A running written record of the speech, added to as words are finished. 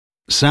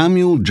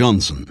Samuel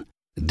Johnson,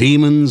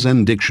 Demons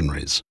and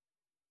Dictionaries.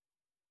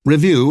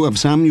 Review of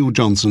Samuel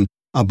Johnson,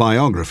 a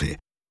Biography,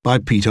 by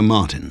Peter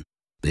Martin.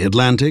 The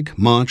Atlantic,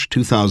 March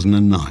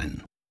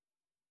 2009.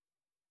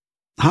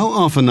 How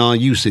often our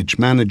usage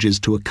manages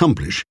to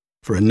accomplish,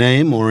 for a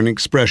name or an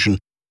expression,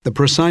 the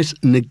precise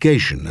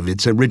negation of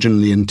its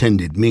originally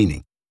intended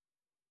meaning.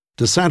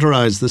 To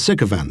satirize the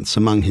sycophants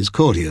among his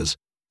courtiers,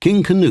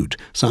 King Canute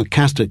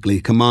sarcastically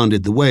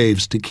commanded the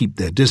waves to keep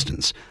their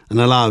distance and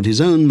allowed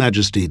his own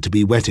majesty to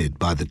be wetted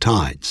by the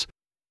tides.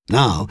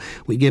 Now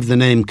we give the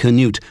name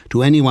Canute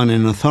to anyone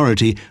in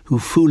authority who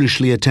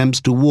foolishly attempts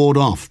to ward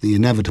off the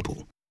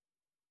inevitable.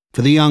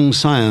 For the young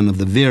scion of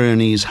the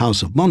Veronese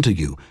house of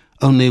Montague,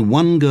 only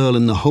one girl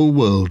in the whole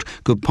world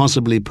could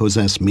possibly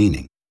possess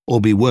meaning, or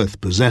be worth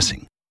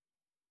possessing.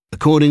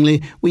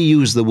 Accordingly, we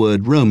use the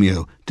word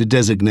Romeo to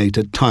designate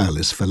a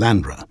tireless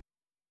philanderer.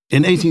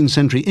 In 18th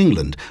century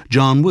England,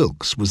 John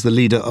Wilkes was the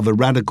leader of a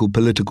radical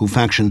political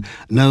faction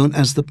known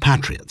as the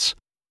Patriots.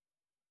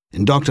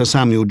 In Dr.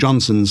 Samuel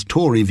Johnson's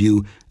Tory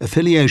view,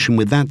 affiliation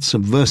with that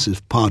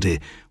subversive party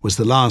was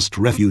the last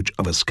refuge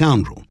of a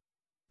scoundrel.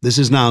 This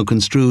is now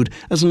construed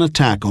as an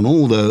attack on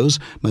all those,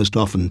 most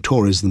often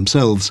Tories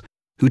themselves,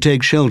 who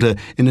take shelter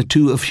in a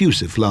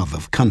too-effusive love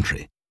of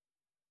country.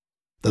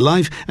 The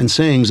life and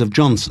sayings of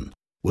Johnson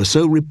were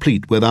so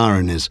replete with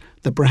ironies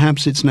that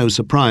perhaps it's no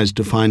surprise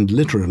to find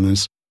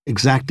literariness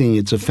exacting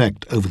its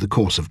effect over the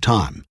course of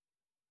time.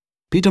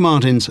 Peter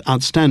Martin's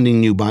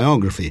outstanding new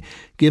biography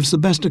gives the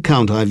best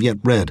account I've yet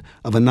read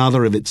of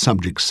another of its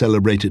subject's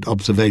celebrated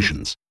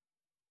observations.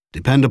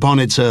 Depend upon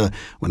it, sir,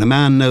 when a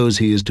man knows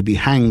he is to be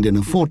hanged in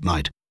a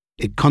fortnight,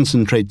 it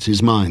concentrates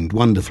his mind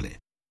wonderfully.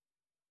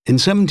 In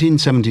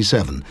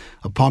 1777,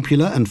 a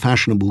popular and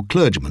fashionable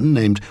clergyman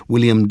named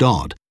William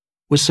Dodd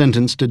was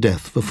sentenced to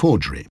death for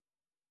forgery.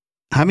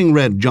 Having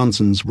read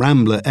Johnson's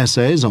Rambler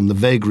essays on the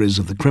vagaries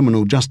of the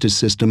criminal justice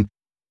system,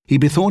 he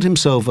bethought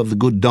himself of the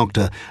good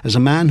doctor as a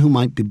man who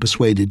might be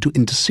persuaded to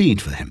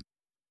intercede for him.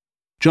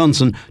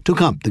 Johnson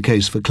took up the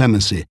case for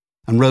clemency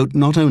and wrote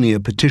not only a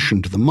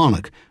petition to the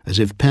monarch, as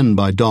if penned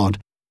by Dodd,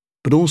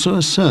 but also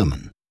a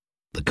sermon,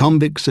 the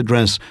convict's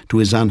address to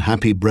his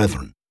unhappy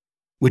brethren,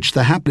 which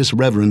the hapless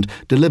reverend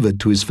delivered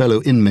to his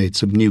fellow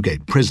inmates of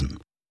Newgate Prison.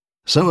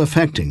 So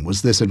affecting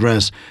was this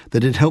address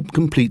that it helped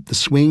complete the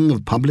swing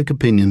of public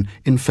opinion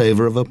in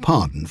favour of a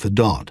pardon for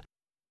Dodd.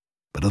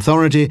 But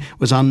authority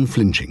was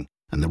unflinching,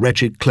 and the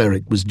wretched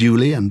cleric was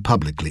duly and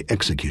publicly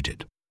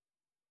executed.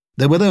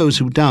 There were those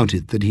who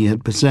doubted that he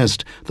had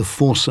possessed the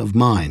force of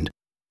mind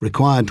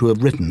required to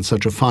have written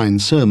such a fine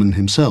sermon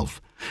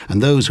himself,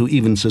 and those who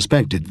even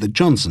suspected that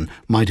Johnson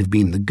might have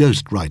been the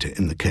ghost-writer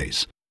in the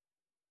case.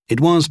 It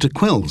was to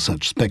quell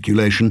such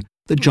speculation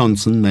that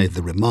Johnson made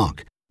the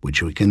remark,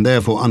 which we can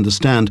therefore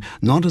understand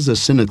not as a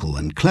cynical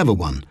and clever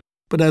one,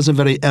 but as a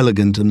very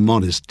elegant and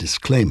modest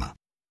disclaimer.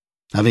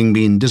 Having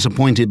been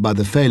disappointed by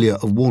the failure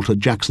of Walter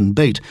Jackson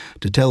Bate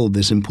to tell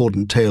this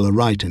important tale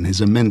aright in his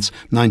immense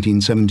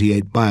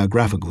 1978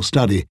 biographical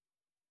study,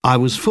 I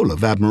was full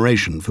of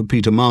admiration for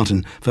Peter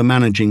Martin for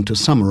managing to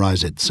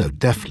summarize it so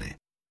deftly.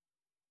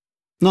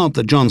 Not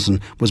that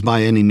Johnson was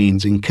by any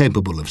means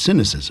incapable of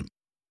cynicism.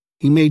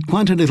 He made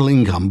quite a little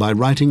income by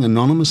writing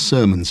anonymous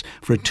sermons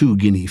for a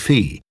 2-guinea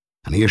fee,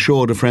 and he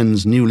assured a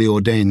friend's newly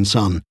ordained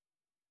son,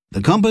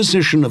 "The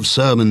composition of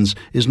sermons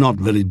is not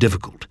very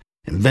difficult.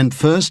 Invent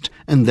first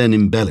and then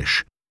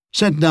embellish.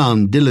 Set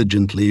down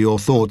diligently your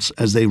thoughts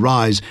as they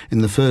rise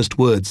in the first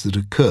words that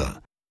occur.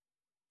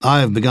 I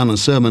have begun a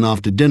sermon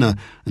after dinner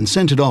and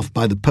sent it off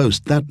by the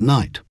post that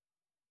night."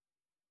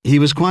 He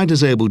was quite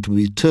as able to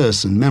be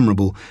terse and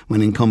memorable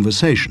when in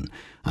conversation,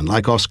 and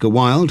like Oscar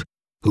Wilde,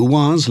 who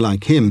was,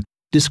 like him,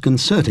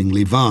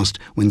 disconcertingly vast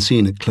when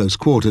seen at close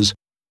quarters,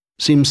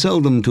 seemed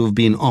seldom to have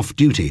been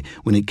off-duty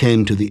when it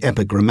came to the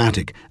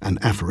epigrammatic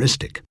and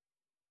aphoristic.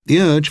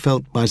 The urge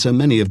felt by so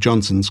many of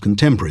Johnson's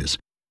contemporaries,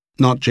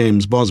 not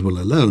James Boswell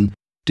alone,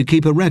 to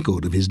keep a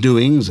record of his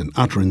doings and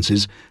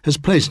utterances has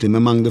placed him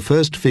among the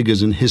first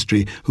figures in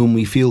history whom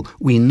we feel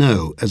we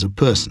know as a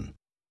person.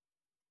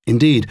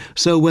 Indeed,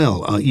 so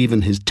well are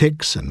even his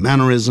tics and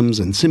mannerisms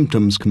and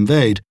symptoms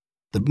conveyed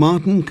that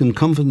Martin can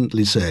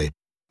confidently say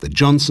that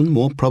Johnson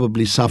more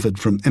probably suffered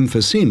from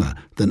emphysema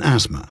than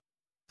asthma,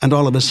 and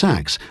Oliver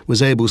Sacks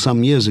was able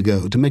some years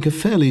ago to make a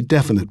fairly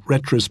definite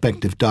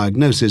retrospective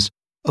diagnosis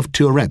of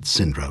Tourette's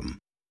syndrome.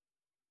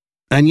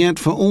 And yet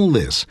for all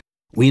this,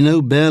 we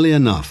know barely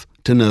enough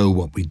to know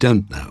what we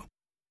don't know.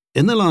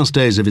 In the last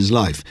days of his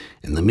life,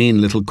 in the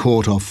mean little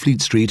court off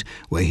Fleet Street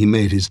where he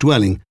made his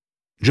dwelling,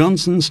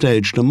 Johnson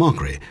staged a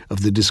mockery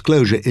of the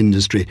disclosure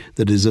industry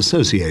that is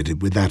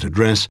associated with that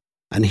address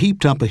and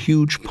heaped up a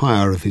huge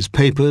pyre of his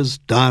papers,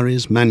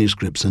 diaries,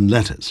 manuscripts and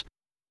letters.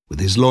 With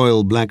his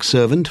loyal black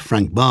servant,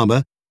 Frank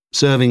Barber,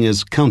 serving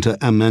as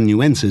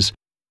counter-amanuensis,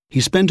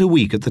 he spent a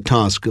week at the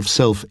task of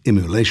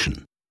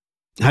self-immolation.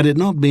 Had it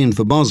not been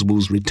for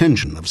Boswell's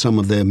retention of some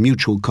of their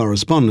mutual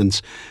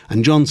correspondence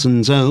and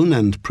Johnson's own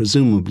and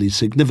presumably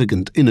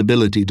significant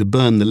inability to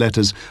burn the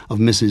letters of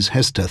Mrs.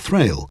 Hester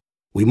Thrale,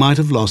 we might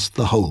have lost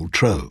the whole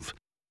trove.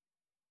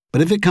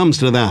 But if it comes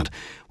to that,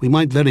 we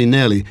might very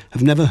nearly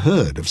have never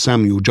heard of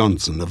Samuel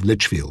Johnson of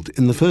Lichfield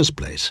in the first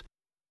place.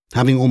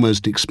 Having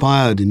almost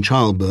expired in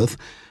childbirth,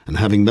 and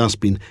having thus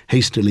been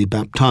hastily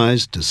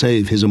baptized to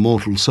save his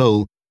immortal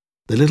soul,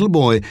 the little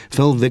boy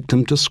fell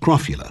victim to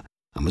scrofula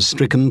and was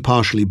stricken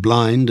partially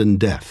blind and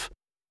deaf.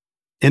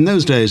 In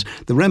those days,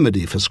 the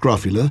remedy for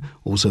scrofula,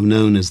 also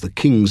known as the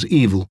king's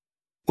evil,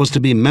 was to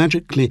be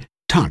magically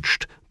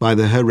touched by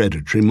the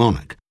hereditary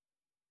monarch.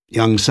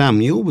 Young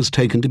Samuel was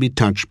taken to be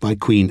touched by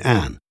Queen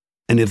Anne,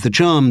 and if the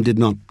charm did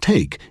not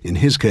take in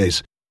his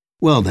case,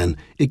 well then,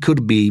 it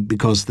could be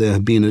because there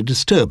had been a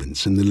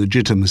disturbance in the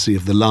legitimacy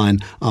of the line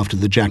after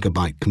the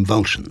Jacobite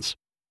convulsions.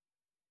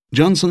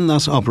 Johnson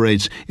thus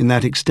operates in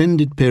that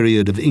extended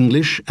period of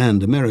English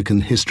and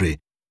American history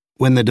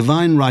when the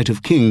divine right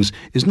of kings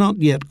is not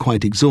yet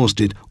quite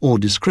exhausted or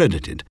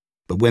discredited,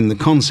 but when the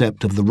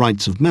concept of the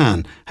rights of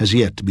man has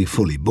yet to be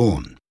fully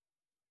born.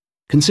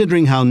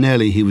 Considering how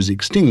nearly he was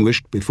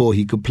extinguished before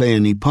he could play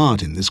any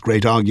part in this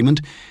great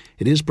argument,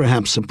 it is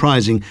perhaps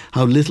surprising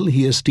how little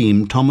he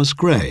esteemed Thomas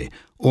Gray,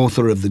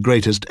 author of the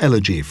greatest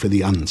elegy for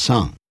the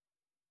unsung.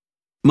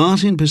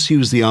 Martin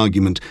pursues the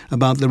argument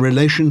about the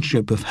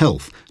relationship of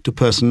health to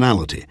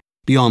personality,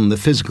 beyond the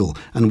physical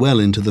and well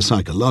into the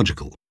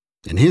psychological.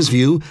 In his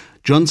view,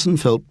 Johnson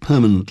felt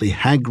permanently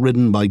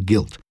hag-ridden by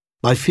guilt,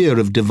 by fear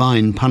of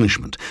divine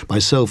punishment, by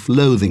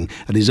self-loathing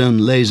at his own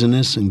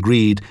laziness and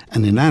greed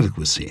and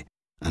inadequacy,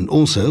 and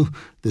also,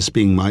 this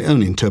being my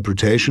own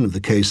interpretation of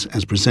the case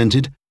as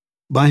presented,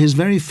 by his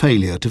very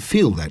failure to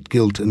feel that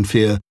guilt and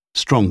fear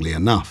strongly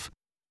enough.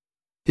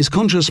 His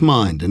conscious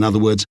mind, in other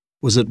words,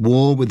 was at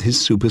war with his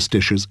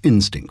superstitious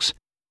instincts.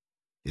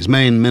 His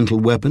main mental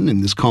weapon in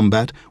this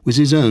combat was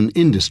his own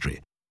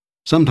industry.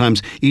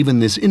 Sometimes even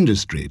this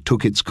industry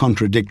took its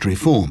contradictory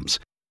forms.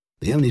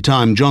 The only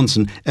time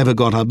Johnson ever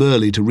got up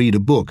early to read a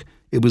book,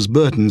 it was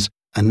Burton's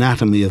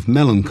Anatomy of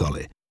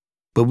Melancholy.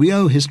 But we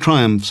owe his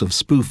triumphs of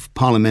spoof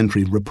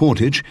parliamentary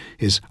reportage,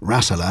 his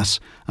Rasselas,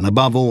 and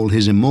above all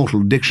his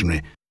immortal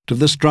dictionary, to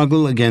the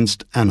struggle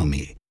against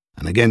anomie,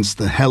 and against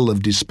the hell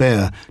of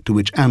despair to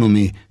which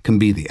anomie can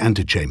be the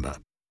antechamber.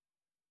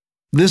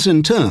 This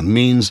in turn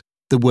means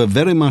that we're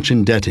very much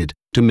indebted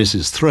to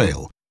Mrs.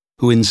 Thrale,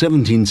 who in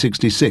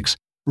 1766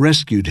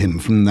 rescued him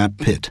from that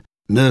pit,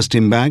 nursed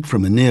him back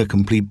from a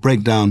near-complete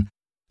breakdown,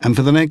 and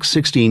for the next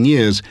 16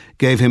 years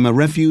gave him a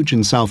refuge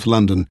in South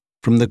London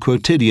from the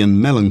quotidian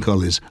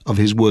melancholies of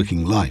his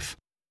working life.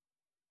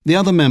 The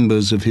other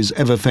members of his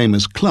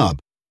ever-famous club,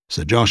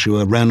 Sir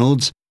Joshua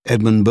Reynolds,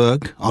 Edmund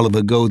Burke,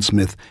 Oliver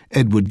Goldsmith,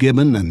 Edward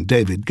Gibbon and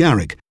David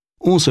Garrick,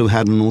 also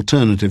had an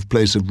alternative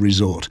place of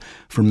resort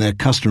from their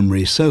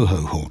customary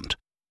Soho haunt.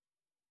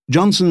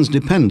 Johnson's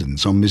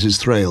dependence on Mrs.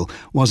 Thrale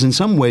was in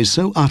some ways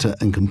so utter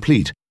and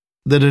complete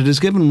that it has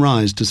given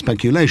rise to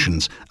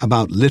speculations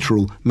about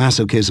literal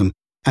masochism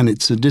and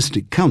its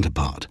sadistic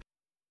counterpart.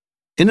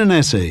 In an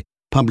essay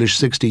published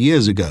 60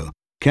 years ago,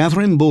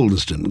 Catherine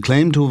Balderston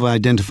claimed to have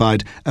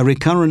identified a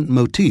recurrent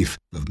motif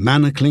of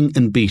manacling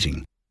and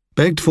beating,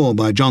 begged for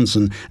by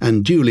Johnson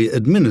and duly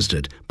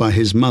administered by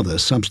his mother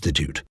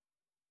substitute.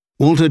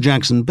 Walter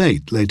Jackson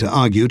Bate later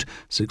argued,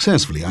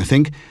 successfully I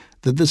think,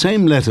 that the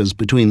same letters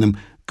between them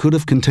could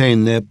have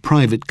contained their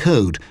private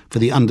code for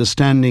the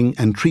understanding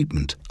and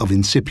treatment of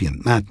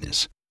incipient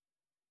madness.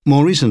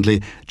 More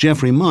recently,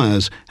 Geoffrey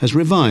Myers has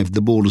revived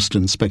the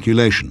Balderston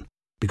speculation,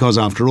 because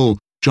after all,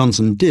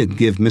 Johnson did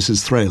give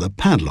Mrs. Thrale a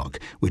padlock,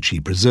 which he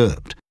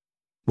preserved,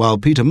 while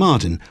Peter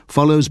Martin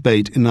follows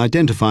Bate in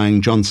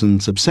identifying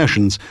Johnson's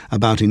obsessions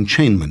about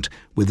enchainment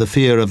with the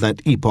fear of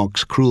that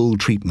epoch's cruel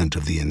treatment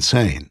of the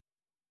insane.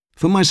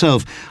 For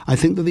myself, I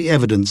think that the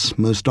evidence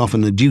most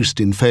often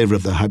adduced in favour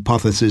of the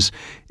hypothesis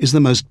is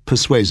the most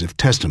persuasive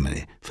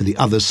testimony for the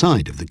other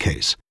side of the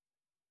case.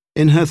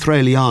 In her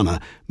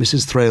Thraliana,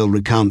 Mrs. Thrale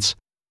recounts,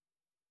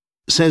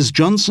 "Says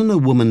Johnson a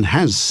woman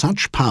has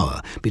such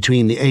power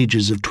between the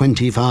ages of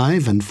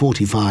 25 and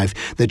 45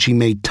 that she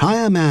may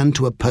tie a man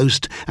to a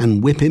post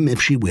and whip him if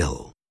she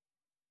will."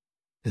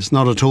 It's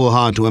not at all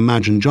hard to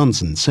imagine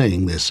Johnson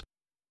saying this,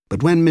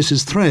 but when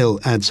Mrs. Thrale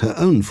adds her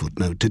own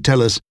footnote to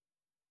tell us,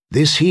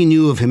 "This he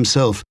knew of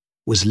himself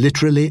was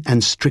literally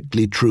and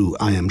strictly true,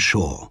 I am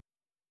sure."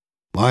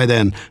 Why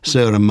then,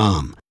 sir and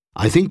ma'am,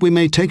 I think we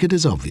may take it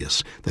as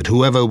obvious that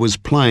whoever was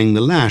plying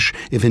the lash,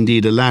 if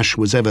indeed a lash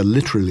was ever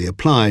literally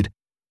applied,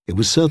 it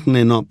was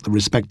certainly not the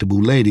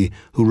respectable lady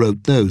who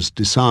wrote those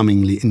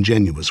disarmingly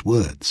ingenuous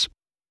words.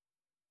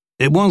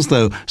 It was,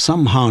 though,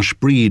 some harsh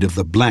breed of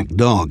the black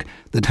dog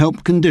that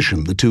helped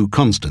condition the two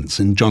constants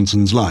in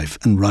Johnson's life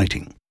and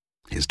writing,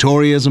 his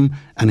Toryism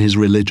and his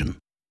religion.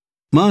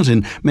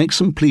 Martin makes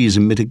some pleas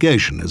in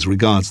mitigation as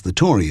regards the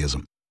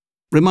Toryism,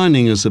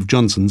 reminding us of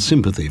Johnson's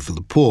sympathy for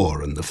the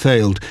poor and the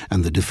failed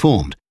and the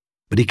deformed,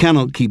 but he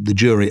cannot keep the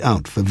jury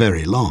out for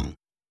very long.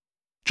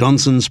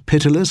 Johnson's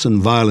pitiless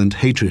and violent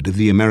hatred of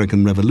the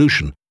American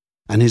Revolution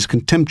and his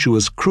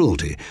contemptuous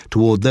cruelty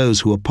toward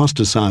those who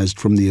apostatized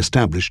from the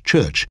established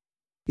church,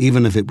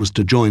 even if it was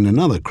to join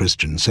another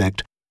Christian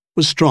sect,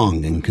 was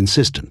strong and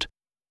consistent.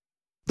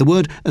 The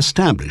word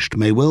established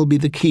may well be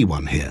the key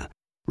one here,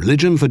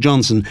 religion for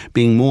Johnston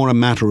being more a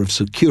matter of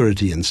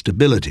security and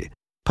stability,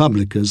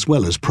 public as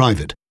well as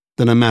private,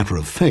 than a matter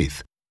of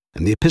faith,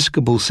 and the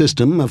episcopal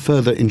system a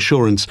further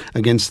insurance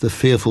against the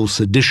fearful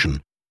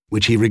sedition,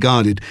 which he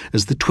regarded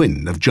as the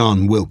twin of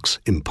John Wilkes'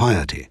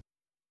 impiety.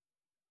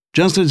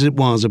 Just as it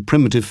was a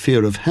primitive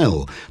fear of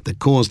hell that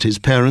caused his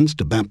parents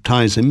to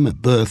baptize him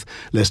at birth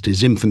lest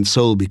his infant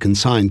soul be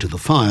consigned to the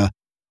fire,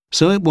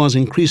 so it was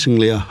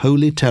increasingly a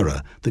holy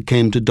terror that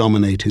came to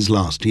dominate his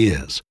last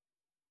years.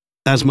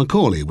 As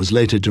Macaulay was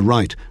later to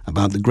write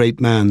about the great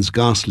man's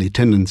ghastly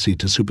tendency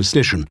to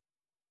superstition,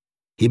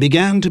 he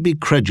began to be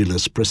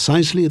credulous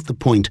precisely at the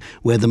point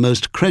where the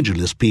most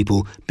credulous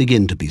people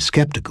begin to be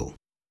sceptical.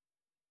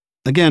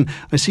 Again,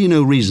 I see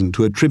no reason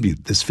to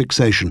attribute this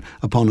fixation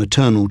upon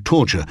eternal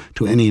torture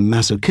to any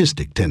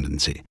masochistic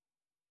tendency.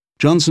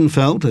 Johnston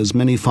felt, as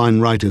many fine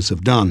writers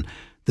have done,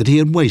 that he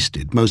had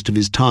wasted most of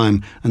his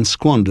time and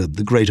squandered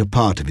the greater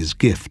part of his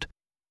gift.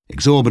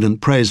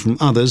 Exorbitant praise from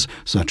others,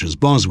 such as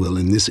Boswell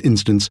in this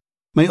instance,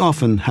 may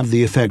often have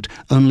the effect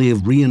only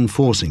of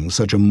reinforcing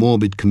such a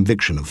morbid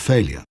conviction of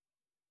failure.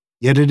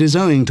 Yet it is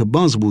owing to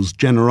Boswell's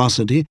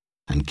generosity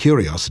and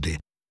curiosity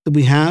that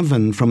we have,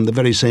 and from the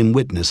very same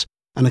witness,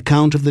 an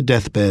account of the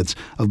deathbeds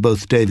of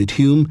both David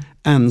Hume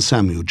and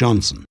Samuel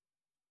Johnson.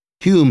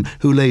 Hume,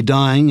 who lay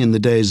dying in the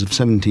days of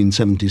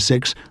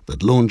 1776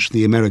 that launched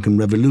the American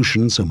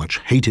Revolution so much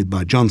hated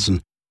by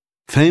Johnston,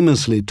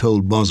 famously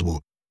told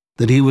Boswell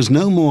that he was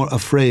no more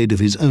afraid of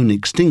his own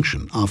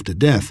extinction after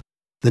death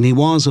than he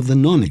was of the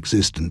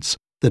non-existence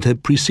that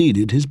had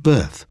preceded his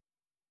birth.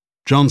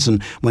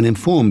 Johnston, when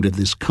informed of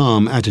this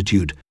calm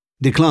attitude,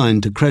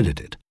 declined to credit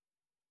it.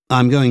 I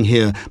am going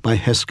here by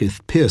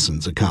Hesketh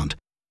Pearson's account,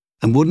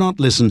 and would not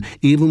listen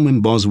even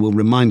when Boswell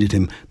reminded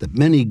him that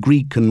many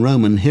Greek and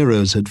Roman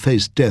heroes had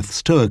faced death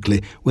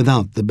stoically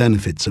without the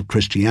benefits of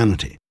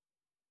Christianity.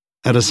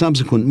 At a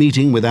subsequent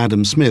meeting with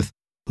Adam Smith,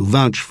 who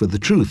vouched for the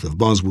truth of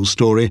Boswell's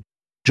story,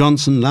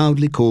 Johnston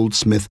loudly called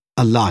Smith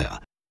a liar,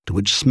 to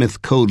which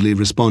Smith coldly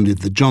responded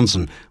that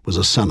Johnston was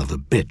a son of a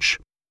bitch.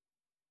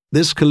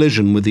 This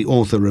collision with the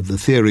author of the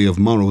Theory of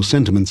Moral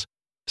Sentiments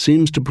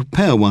seems to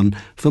prepare one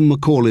for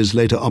Macaulay's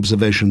later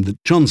observation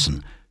that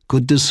Johnston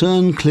could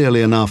discern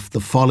clearly enough the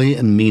folly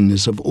and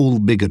meanness of all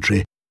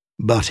bigotry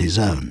but his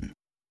own.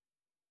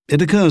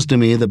 It occurs to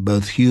me that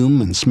both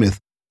Hume and Smith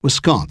were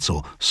Scots,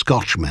 or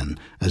Scotchmen,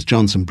 as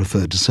Johnston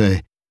preferred to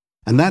say,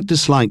 and that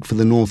dislike for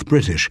the North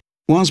British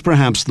was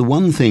perhaps the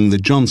one thing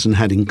that Johnston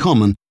had in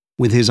common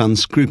with his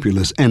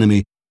unscrupulous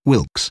enemy,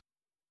 Wilkes.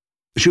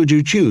 Should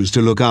you choose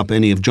to look up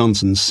any of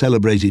Johnston's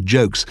celebrated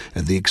jokes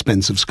at the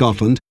expense of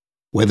Scotland,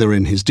 whether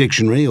in his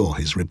dictionary or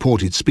his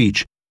reported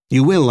speech,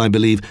 you will, I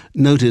believe,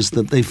 notice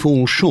that they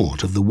fall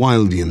short of the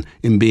Wildian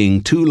in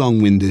being too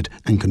long-winded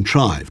and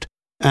contrived,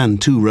 and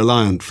too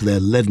reliant for their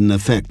leaden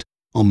effect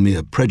on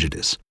mere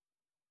prejudice.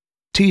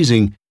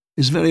 Teasing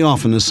is very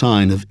often a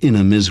sign of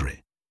inner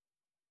misery.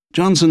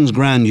 Johnston's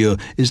grandeur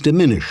is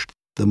diminished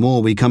the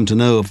more we come to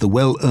know of the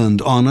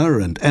well-earned honour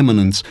and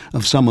eminence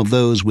of some of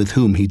those with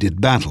whom he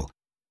did battle,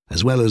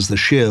 as well as the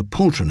sheer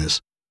paltriness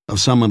of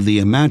some of the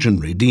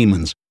imaginary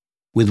demons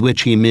with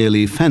which he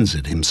merely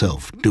fancied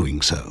himself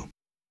doing so.